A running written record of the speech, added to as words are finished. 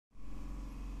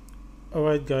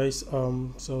Alright guys,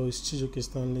 so it's Chijoke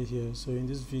Stanley here. So in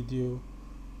this video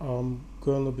I'm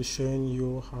gonna be showing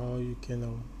you how you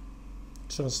can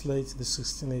translate the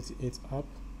 1688 app,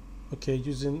 okay,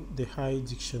 using the High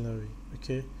Dictionary.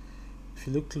 Okay, if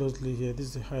you look closely here, this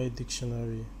is the High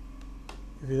Dictionary.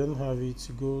 If you don't have it,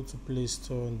 you go to Play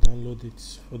Store and download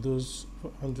it.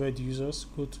 For Android users,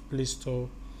 go to Play Store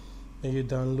and you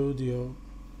download your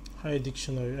High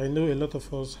Dictionary. I know a lot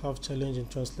of us have challenge in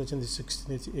translating the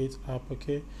 1688 app.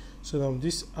 Okay, so now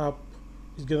this app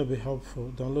is going to be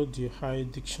helpful. Download the High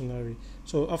Dictionary.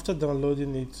 So after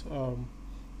downloading it,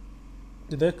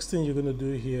 the next thing you're going to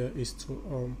do here is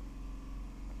to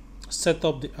set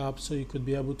up the app so you could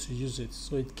be able to use it,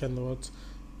 so it cannot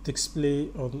display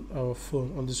on our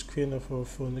phone, on the screen of our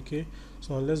phone. Okay,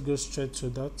 so now let's go straight to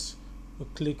that. We'll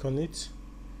click on it.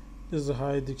 This is the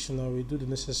High Dictionary. Do the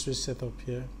necessary setup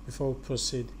here before we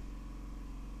proceed.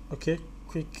 Okay,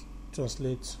 quick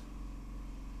translate.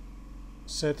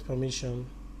 Set permission.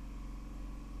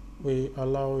 We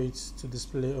allow it to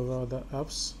display over other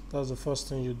apps. That's the first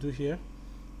thing you do here.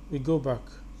 We go back.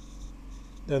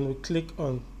 Then we click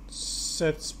on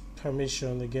set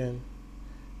permission again.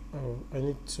 Oh, I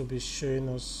need to be showing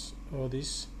us all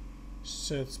this.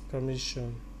 Set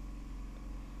permission.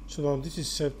 So now this is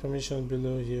set permission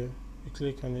below here. You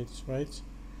click on it, right?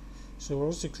 So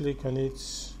once you click on it,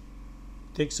 it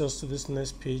takes us to this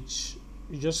next page.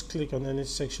 You just click on any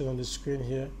section on the screen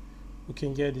here, we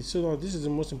can get it. So now this is the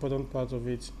most important part of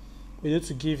it. We need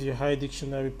to give your High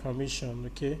Dictionary permission.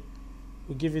 Okay,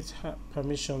 we give it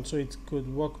permission so it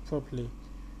could work properly.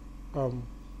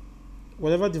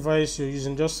 Whatever device you're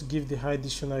using, just give the High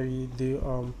Dictionary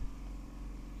the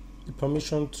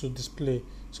permission to display.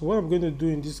 So what I'm going to do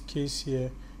in this case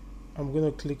here, I'm going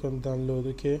to click on download.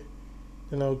 Okay,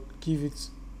 then I'll give it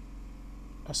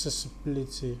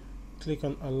accessibility. Click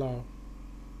on allow.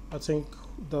 I think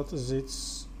that is it.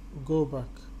 Go back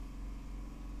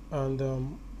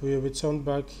and we return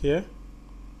back here.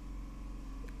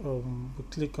 We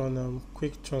click on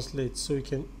quick translate, so we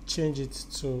can change it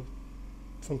to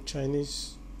from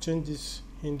Chinese, change this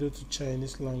Hindu to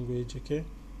Chinese language. Okay,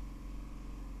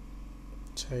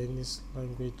 Chinese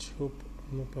language. Hope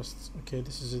I'm not past. Okay,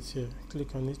 this is it here.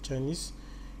 Click on it, Chinese.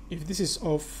 If this is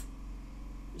off,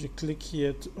 you click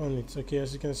here to on it. Okay,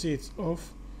 as you can see, it's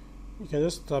off. You can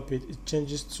just tap it, it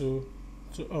changes to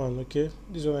on. Okay,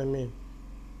 this is what I mean.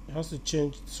 It has to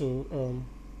change to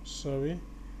it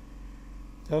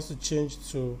has to change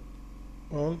to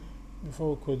on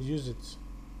before we could use it.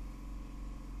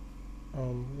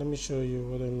 Let me show you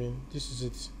what I mean. This is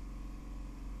it.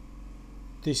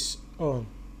 This on.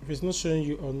 If it's not showing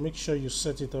you on, make sure you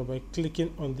set it up by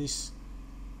clicking on this,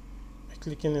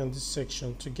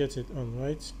 section to get it on,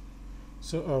 right?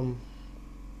 So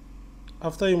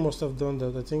after you must have done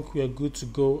that, I think we are good to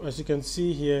go. As you can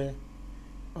see here,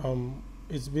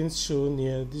 it's been shown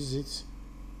here. This is it.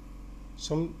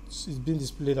 It's been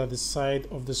displayed at the side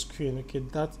of the screen. Okay,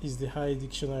 that is the High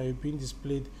Dictionary being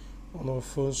displayed on our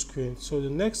phone screen. So the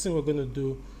next thing we're going to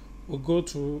do, we'll go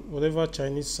to whatever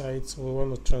Chinese sites we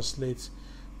want to translate.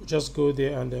 We just go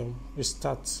there and we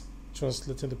start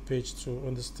translating the page to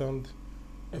understand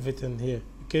everything here.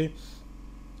 Okay,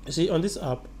 you see, on this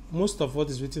app, most of what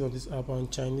is written on this app are in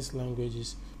Chinese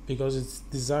languages because it's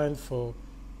designed for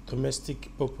domestic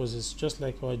purposes, just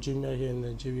like our Jumia here in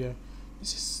Nigeria.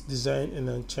 This is designed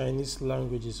in Chinese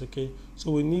languages. Okay,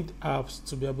 so we need apps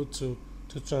to be able to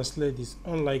translate this,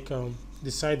 unlike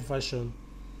the side version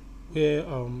where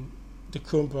the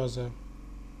Chrome browser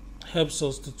helps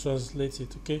us to translate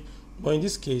it. Okay, but in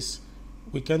this case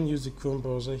we can use the Chrome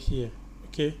browser here.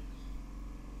 Okay,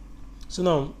 so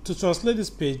now to translate this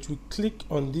page, we click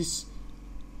on this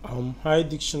High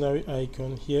Dictionary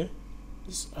icon here,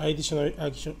 this High Dictionary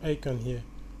action icon here.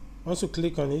 Once you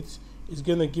click on it, it's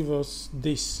going to give us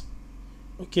this.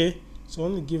 Okay, so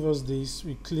when it gives us this,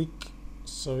 we click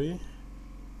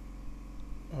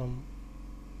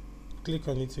click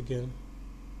on it again.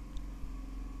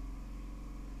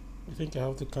 I think I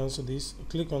have to cancel this.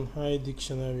 Click on High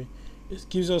Dictionary. It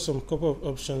gives us some couple of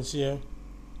options here.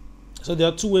 So there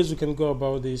are two ways we can go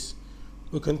about this.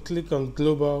 We can click on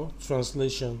Global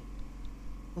Translation.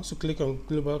 Once you click on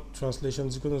Global Translation,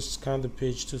 it's going to scan the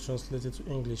page to translate it to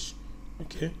English.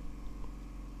 Okay,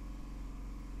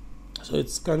 so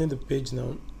it's scanning the page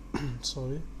now.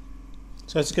 So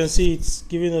as you can see, it's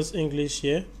giving us English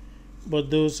here, but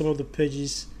those some of the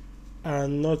pages are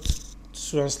not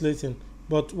translating.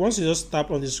 But once you just tap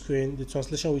on the screen, the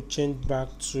translation will change back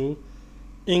to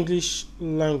English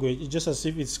language. It's just as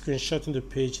if it's screenshotting the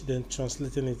page then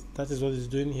translating it. That is what it's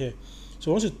doing here.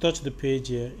 So once you touch the page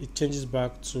here, it changes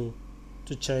back to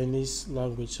to Chinese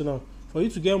language. So now for you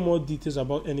to get more details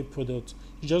about any product,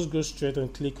 you just go straight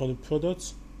and click on the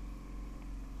product.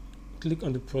 Click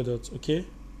on the product. Okay,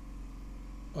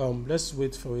 let's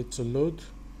wait for it to load.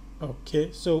 Okay,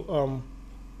 so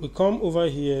we come over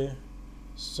here.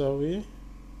 Sorry,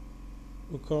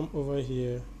 we come over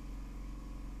here.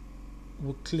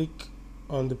 We click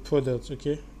on the product.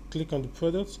 Okay, click on the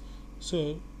product.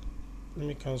 So let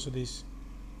me cancel this.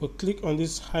 We'll click on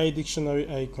this high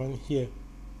dictionary icon here.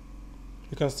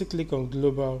 You can still click on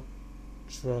global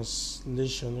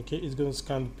translation. Okay, it's going to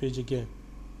scan the page again.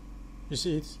 You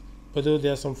see it? But though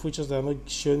there are some features that are not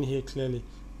shown here clearly.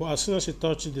 But as soon as you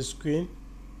touch the screen,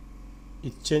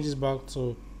 it changes back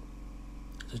to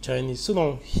Chinese. So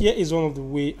now here is one of the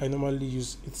way I normally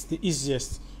use. It's the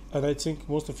easiest, and I think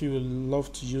most of you will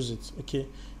love to use it. Okay,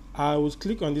 I will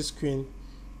click on this screen,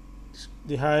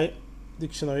 the high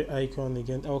dictionary icon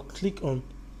again. I'll click on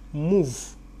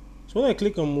move. So when I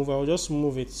click on move, I'll just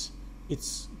move it. It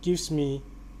gives me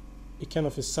a kind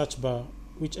of a search bar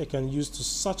which I can use to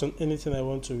search on anything I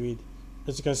want to read.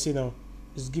 As you can see now,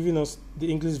 it's giving us the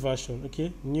English version.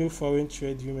 Okay, new foreign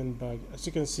trade women bag. As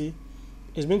you can see,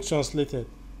 it's been translated.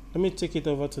 Let me take it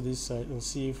over to this side and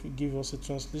see if it gives us a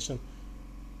translation.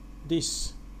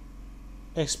 This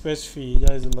express fee,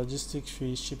 that is the logistics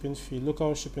fee, shipping fee,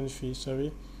 local shipping fee,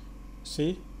 sorry.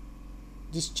 See,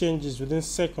 this changes within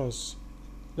seconds.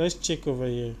 Let's check over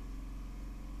here.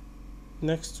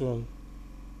 Next one,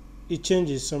 it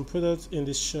changes. Some products in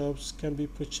the shops can be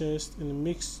purchased in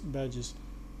mixed batches.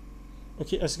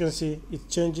 Okay, as you can see, it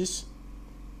changes.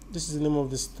 This is the name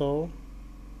of the store.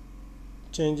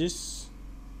 Changes.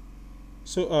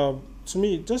 So to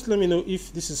me, just let me know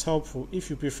if this is helpful, if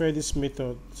you prefer this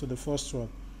method to the first one.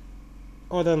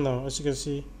 Other now, as you can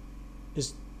see,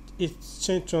 it's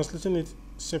translating it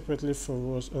separately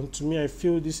for us, and to me I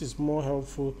feel this is more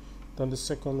helpful than the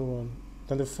second one,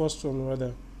 than the first one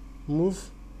rather. Move,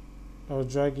 I'll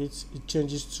drag it, it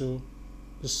changes to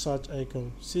the search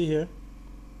icon. See here,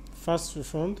 fast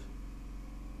refund,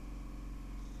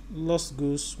 lost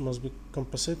goods must be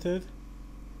compensated,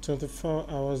 24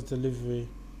 hours delivery,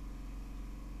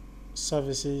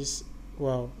 services.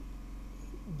 Wow,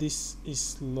 this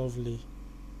is lovely.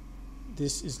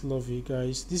 This is lovely,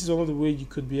 guys. This is one of the ways you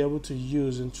could be able to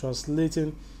use in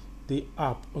translating the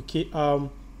app. Okay, and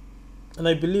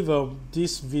I believe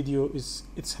this video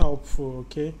it's helpful.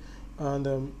 Okay,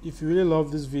 and if you really love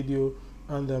this video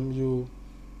and you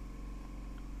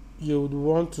would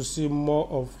want to see more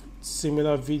of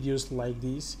similar videos like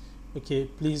this, okay,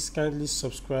 please kindly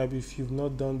subscribe if you've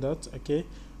not done that. Okay,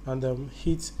 and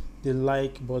hit the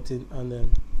like button,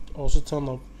 and also turn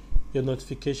up your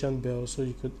notification bell so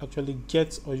you could actually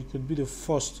get, or you could be the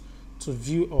first to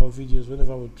view our videos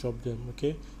whenever we drop them.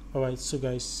 Okay, all right, so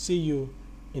guys, see you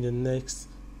in the next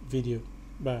video.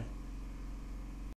 Bye.